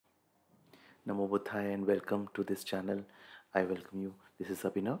Namo Buddhaya and welcome to this channel. I welcome you. This is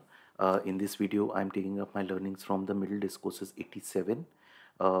Abhinav. In this video, I'm taking up my learnings from the Middle Discourses 87.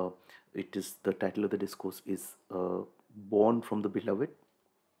 Uh, it is the title of the discourse is Born from the Beloved.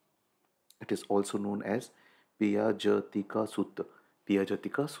 It is also known as Piyajatika Sutta.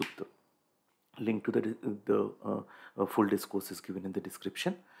 Piyajatika Sutta. Link to the full discourse is given in the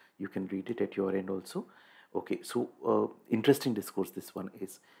description. You can read it at your end also. Okay, so interesting discourse this one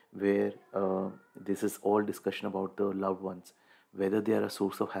is, where this is all discussion about the loved ones, whether they are a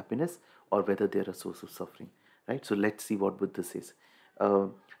source of happiness or whether they are a source of suffering, right? So let's see what Buddha says. uh,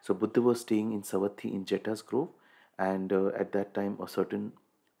 so Buddha was staying in Savatthi in Jeta's Grove, and at that time a certain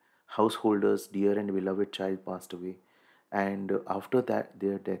householder's dear and beloved child passed away, and after that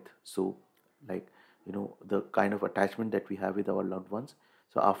their death. So, like, the kind of attachment that we have with our loved ones.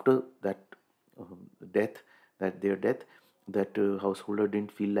 So after that death, their death, that householder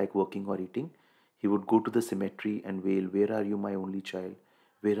didn't feel like working or eating. He would go to the cemetery and wail, "Where are you, my only child?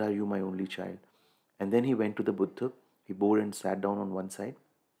 Where are you, my only child?" And then he went to the Buddha. He bowed and sat down on one side.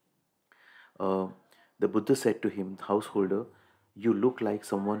 uh, the Buddha said to him, "Householder, you look like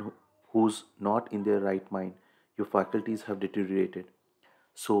someone who's not in their right mind. Your faculties have deteriorated."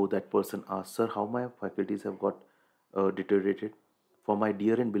 So that person asked, "Sir, how my faculties have got deteriorated? For my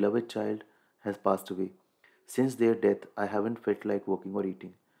dear and beloved child has passed away. Since their death, I haven't felt like working or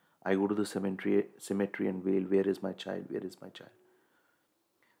eating. I go to the cemetery and wail, 'Where is my child? Where is my child?'"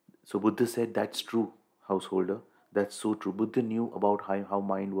 So Buddha said, "That's true, householder. That's so true." Buddha knew about how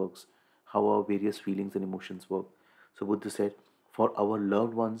mind works, how our various feelings and emotions work. So Buddha said, "For our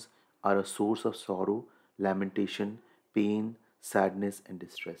loved ones are a source of sorrow, lamentation, pain, sadness, and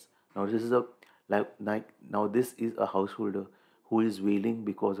distress." Now this is a now this is a householder who is wailing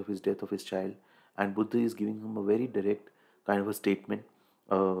because of his death of his child, and Buddha is giving him a very direct kind of a statement.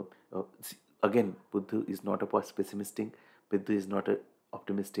 Uh, Again, Buddha is not a pessimistic. Buddha is not a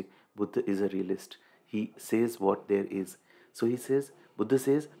optimistic. Buddha is a realist. He says what there is. So he says, Buddha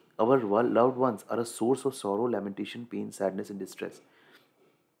says, our loved ones are a source of sorrow, lamentation, pain, sadness, and distress.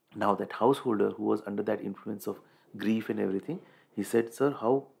 Now, that householder who was under that influence of grief and everything, he said, "Sir,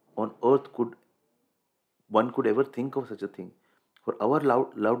 how on earth could one could ever think of such a thing? For our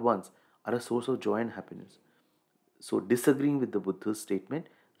loved ones are a source of joy and happiness." So, disagreeing with the Buddha's statement,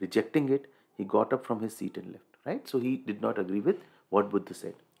 rejecting it, he got up from his seat and left. Right? So, he did not agree with what Buddha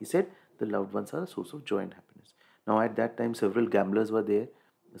said. He said the loved ones are a source of joy and happiness. Now, at that time, several gamblers were there,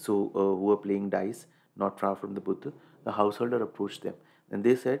 so who were playing dice not far from the Buddha. The householder approached them, and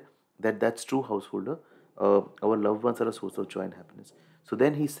they said that that's true, householder. Our loved ones are a source of joy and happiness. So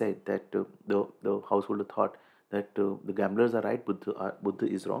then he said that the householder thought that the gamblers are right, Buddha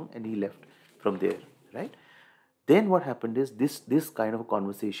is wrong, and he left from there. Right? Then what happened is this kind of a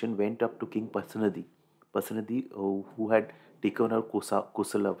conversation went up to King Pasenadi. Pasenadi, who had taken over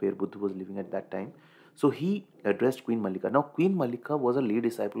Kosala, where Buddha was living at that time. So he addressed Queen Malika. Now Queen Malika was a lay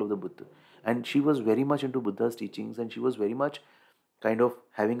disciple of the Buddha, and she was very much into Buddha's teachings, and she was very much kind of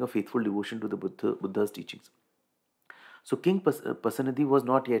having a faithful devotion to the Buddha's teachings. So King Pasenadi was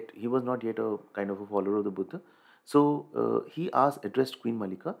not yet a kind of a follower of the Buddha. So he addressed Queen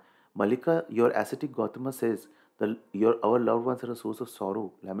Malika. "Malika, your ascetic Gautama says that our loved ones are a source of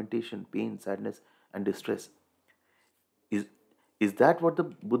sorrow, lamentation, pain, sadness, and distress. Is is that what the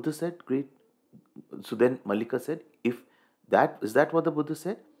Buddha said?" Great. So then Malika said, "If that is that what the Buddha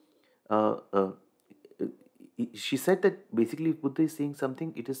said?" Uh, uh, she said that basically, if Buddha is saying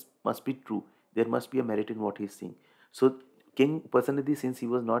something, it is must be true. There must be a merit in what he is saying. So King Pasenadi, since he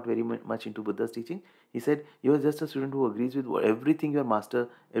was not very much into Buddha's teaching, he said, "You are just a student who agrees with everything your master,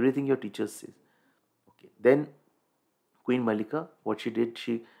 everything your teacher says." Okay. Then Queen Malika, what she did,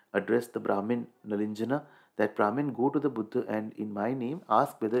 she addressed the Brahmin Nalinjana, that, "Brahmin, go to the Buddha and in my name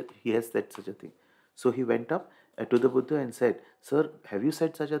ask whether he has said such a thing." So he went up to the Buddha and said, "Sir, have you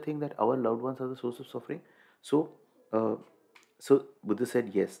said such a thing that our loved ones are the source of suffering?" So, uh, so Buddha said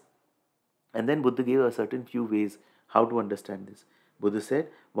yes. And then Buddha gave a certain few ways how to understand this. Buddha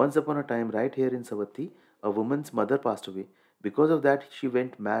said, "Once upon a time, right here in Savatthi, a woman's mother passed away. Because of that, she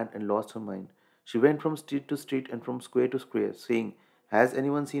went mad and lost her mind. She went from street to street and from square to square, saying, 'Has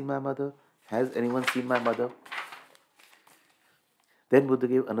anyone seen my mother? Has anyone seen my mother?'" Then Buddha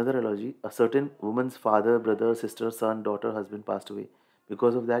gave another analogy. A certain woman's father, brother, sister, son, daughter, husband passed away.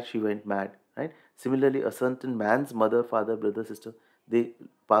 Because of that, she went mad. Right? Similarly, a certain man's mother, father, brother, sister, they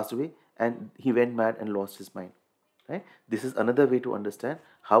passed away, and he went mad and lost his mind. Right? This is another way to understand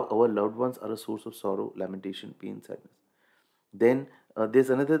how our loved ones are a source of sorrow, lamentation, pain, sadness. Then there's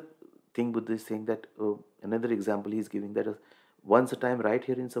another thing Buddha is saying, that another example he's giving, that Once a time, right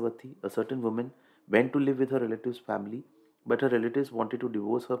here in Savatthi, a certain woman went to live with her relative's family, but her relatives wanted to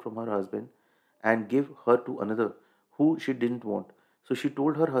divorce her from her husband and give her to another who she didn't want. So she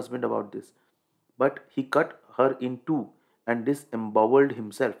told her husband about this. But he cut her in two and disemboweled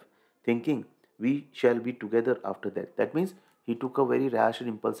himself, thinking, "We shall be together after that." That means he took a very rash and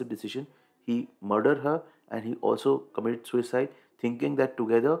impulsive decision. He murdered her and he also committed suicide, thinking that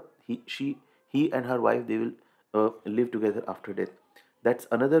together he and her wife they will live together after death. That's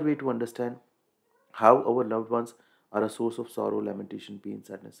another way to understand how our loved ones are a source of sorrow, lamentation, pain,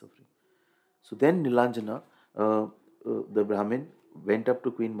 sadness, suffering. So then Nilanjana, the Brahmin, went up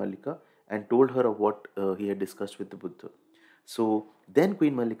to Queen Malika and told her of what he had discussed with the Buddha. So then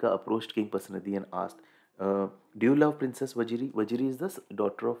Queen Malika approached King Pasenadi and asked, "Do you love Princess Vajiri?" Vajiri is the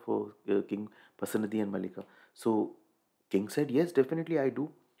daughter of King Pasenadi and Malika. So King said, "Yes, definitely I do."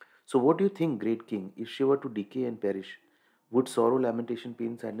 "So what do you think, great king, if she were to decay and perish? Would sorrow, lamentation,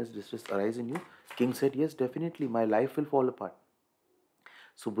 pain, sadness, distress arise in you?" King said, "Yes, definitely. My life will fall apart."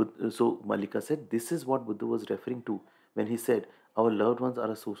 So Malika said, "This is what Buddha was referring to when he said, our loved ones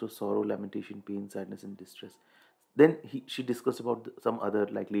are a source of sorrow, lamentation, pain, sadness, and distress." Then she discussed about some other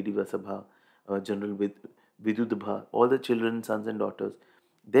like Lady Vasabha, General Vidudabha, all the children, sons and daughters.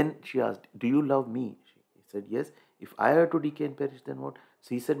 Then she asked, "Do you love me?" He said, "Yes." "If I are to decay and perish, then what?"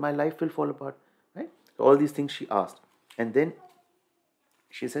 So he said, "My life will fall apart." Right? So all these things she asked. And then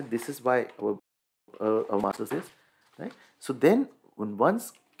she said, "This is why our master says," right? So then, when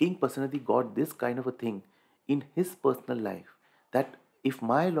once King Pasenadi got this kind of a thing in his personal life, that if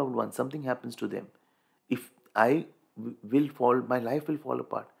my loved one, something happens to them, if I will fall, my life will fall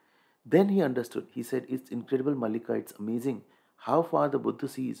apart. Then he understood. He said, "It's incredible, Malika. It's amazing how far the Buddha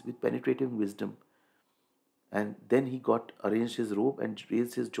sees with penetrating wisdom." And then he got arranged his robe and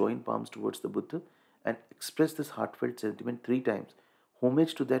raised his joined palms towards the Buddha and expressed this heartfelt sentiment three times.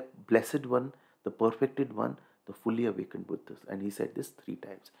 Homage to that blessed one, the perfected one, the fully awakened Buddha. And he said this three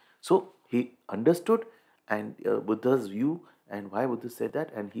times. So he understood and Buddha's view and why Buddha said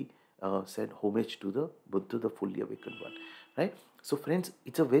that, and he said homage to the Buddha, the fully awakened one. Right? So friends,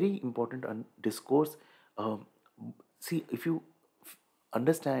 it's a very important discourse. Um, See, if you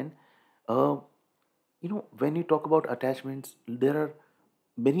understand, uh, when you talk about attachments, there are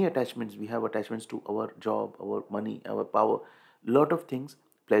many attachments. We have attachments to our job, our money, our power, lot of things,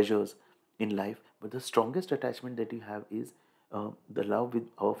 pleasures in life. But the strongest attachment that you have is the love with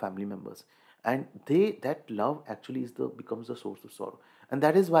our family members, and that love actually is the becomes the source of sorrow. And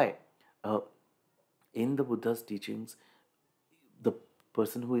that is why uh, in the Buddha's teachings, the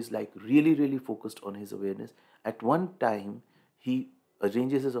person who is like really really focused on his awareness, at one time he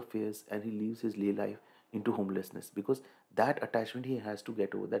arranges his affairs and he leaves his lay life into homelessness, because that attachment he has to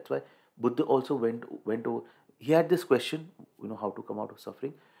get over. That's why Buddha also went over. He had this question, how to come out of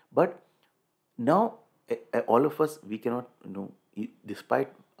suffering. But now all of us, we cannot,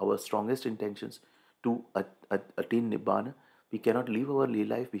 despite our strongest intentions to attain nibbana, we cannot live our lay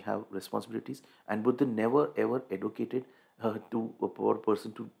life. We have responsibilities, and Buddha never ever advocated to a poor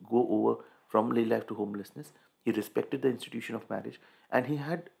person to go over from lay life to homelessness. He respected the institution of marriage, and he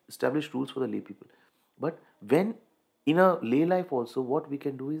had established rules for the lay people. But when in a lay life also, what we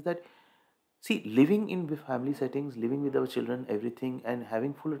can do is that, see, living in with family settings, living with our children, everything, and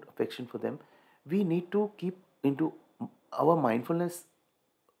having full affection for them, we need to keep into our mindfulness,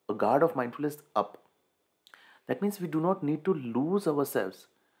 a guard of mindfulness up. That means we do not need to lose ourselves.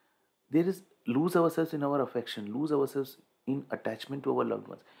 There is lose ourselves in our affection, lose ourselves in attachment to our loved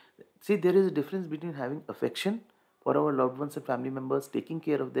ones. See, there is a difference between having affection for our loved ones and family members, taking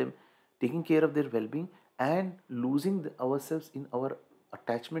care of them, taking care of their well-being, and losing ourselves in our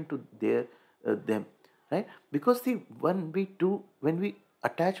attachment to them, right? Because see, when we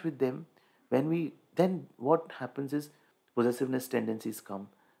attach with them, then what happens is possessiveness tendencies come,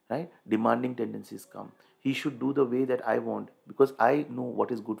 right? Demanding tendencies come. He should do the way that I want because I know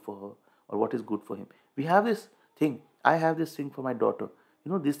what is good for her or what is good for him. We have this thing. I have this thing for my daughter.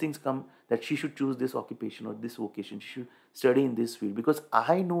 These things come that she should choose this occupation or this vocation. She should study in this field because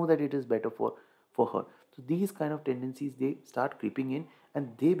I know that it is better for her. So these kind of tendencies, they start creeping in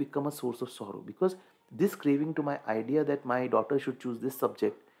and they become a source of sorrow, because this craving to my idea that my daughter should choose this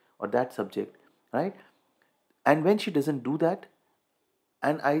subject or that subject, right? And when she doesn't do that,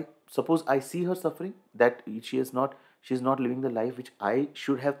 and I suppose I see her suffering, that she's not living the life which I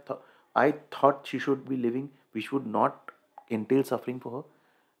should have I thought she should be living, which would not entail suffering for her.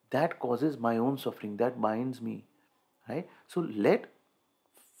 That causes my own suffering, that binds me, right? So let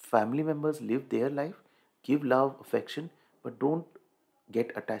family members live their life, give love, affection, but don't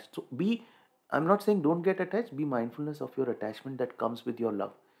get attached. So be I'm not saying don't get attached. Be mindfulness of your attachment that comes with your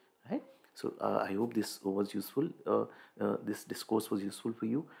love, right? So I hope this was useful. This discourse was useful for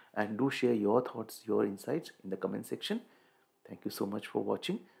you, and do share your thoughts, your insights in the comment section. Thank you so much for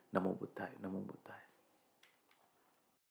watching. Namo Buddhaya. Namo Buddhaya.